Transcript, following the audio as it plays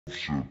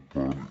Shit,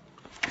 buddy.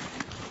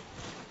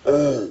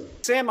 Oh.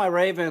 Sam, my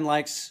raven,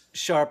 likes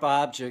sharp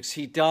objects.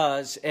 He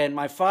does. And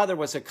my father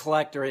was a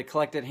collector. He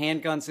collected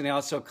handguns and he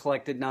also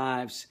collected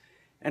knives.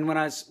 And when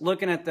I was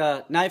looking at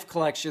the knife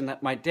collection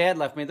that my dad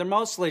left me, they're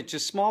mostly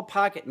just small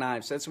pocket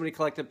knives. That's what he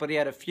collected. But he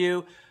had a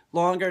few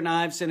longer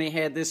knives and he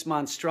had this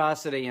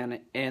monstrosity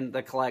in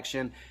the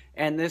collection.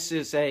 And this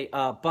is a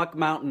Buck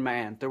Mountain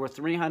Man. There were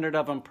 300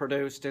 of them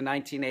produced in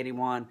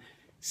 1981.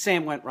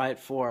 Sam went right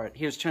for it.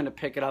 He was trying to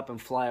pick it up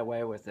and fly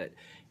away with it.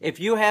 If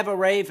you have a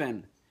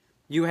raven,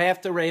 you have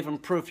to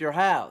raven-proof your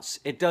house.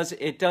 It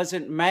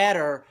doesn't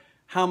matter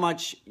how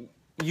much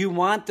you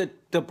want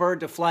the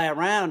bird to fly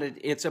around.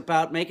 It's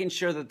about making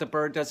sure that the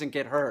bird doesn't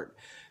get hurt.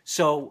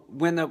 So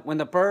when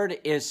the bird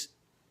is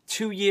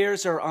 2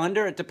 years or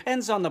under, it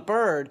depends on the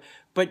bird,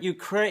 but you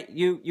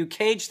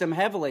cage them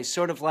heavily,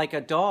 sort of like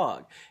a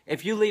dog.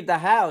 If you leave the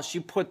house,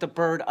 you put the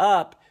bird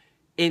up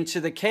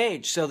into the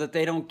cage so that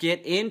they don't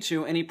get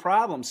into any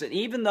problems. And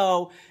even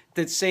though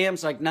that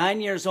Sam's like 9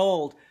 years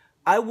old,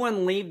 I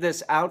wouldn't leave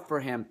this out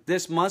for him.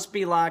 This must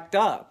be locked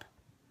up.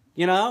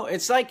 You know,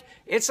 it's like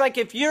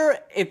if you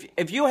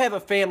have a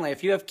family,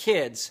 if you have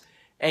kids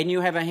and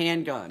you have a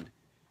handgun,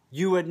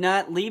 you would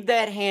not leave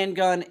that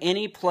handgun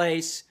any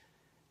place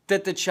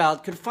that the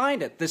child could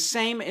find it. The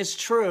same is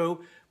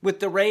true with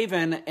the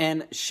raven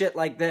and shit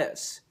like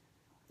this.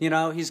 You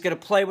know, he's going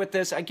to play with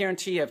this. I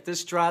guarantee you, if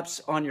this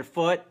drops on your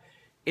foot,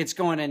 it's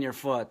going in your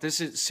foot. This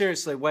is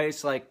seriously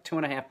weighs like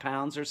 2.5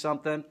 pounds or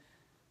something.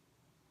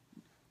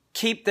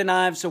 Keep the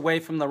knives away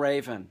from the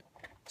raven.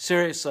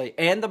 Seriously.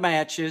 And the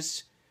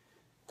matches.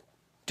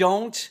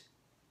 Don't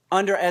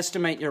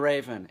underestimate your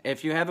raven.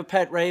 If you have a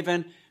pet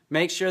raven,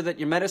 make sure that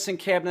your medicine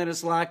cabinet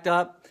is locked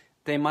up.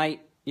 They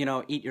might, you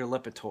know, eat your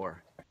Lipitor.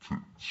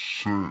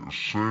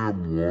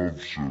 Sam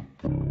loves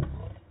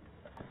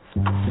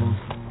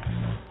it.